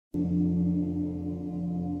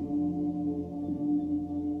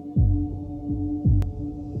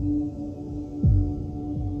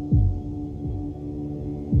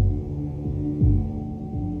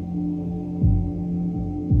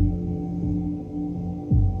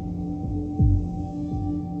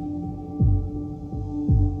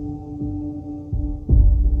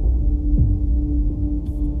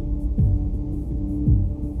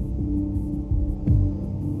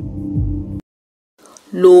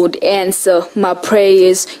Lord, answer my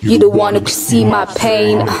prayers. You the one who can see my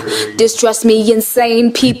pain. Distrust me,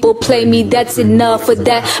 insane people play me. That's enough of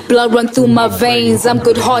that. Blood run through my veins. I'm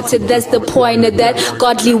good-hearted, that's the point of that.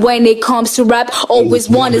 Godly when it comes to rap. Always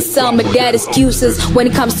wanted some of that. Excuses when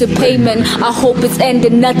it comes to payment. I hope it's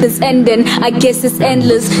ending, nothing's ending. I guess it's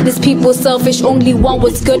endless. These people selfish, only want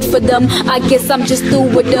what's good for them. I guess I'm just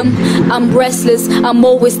through with them. I'm restless, I'm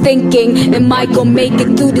always thinking, am I gonna make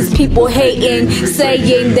it through these people hating? Saying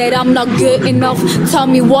that I'm not good enough. Tell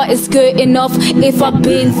me what is good enough if I've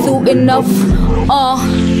been through enough.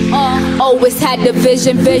 Always had the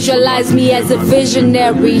vision, visualize me as a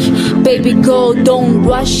visionary. Baby girl, don't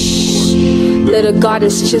rush. Little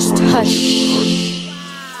goddess, just hush.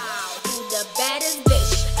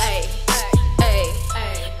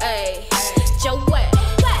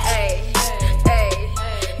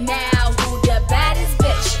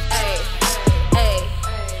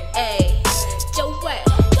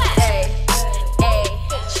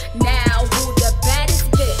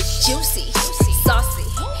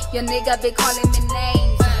 Your nigga be calling me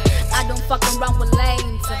names. I don't fuck around with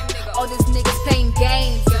lames. All these niggas playing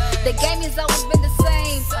games. The game has always been the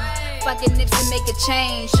same. Fucking nipsey make a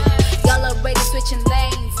change. Y'all already switching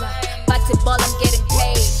lanes. About to ball, I'm getting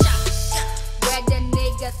paid. Where the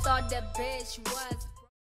nigga thought the bitch was.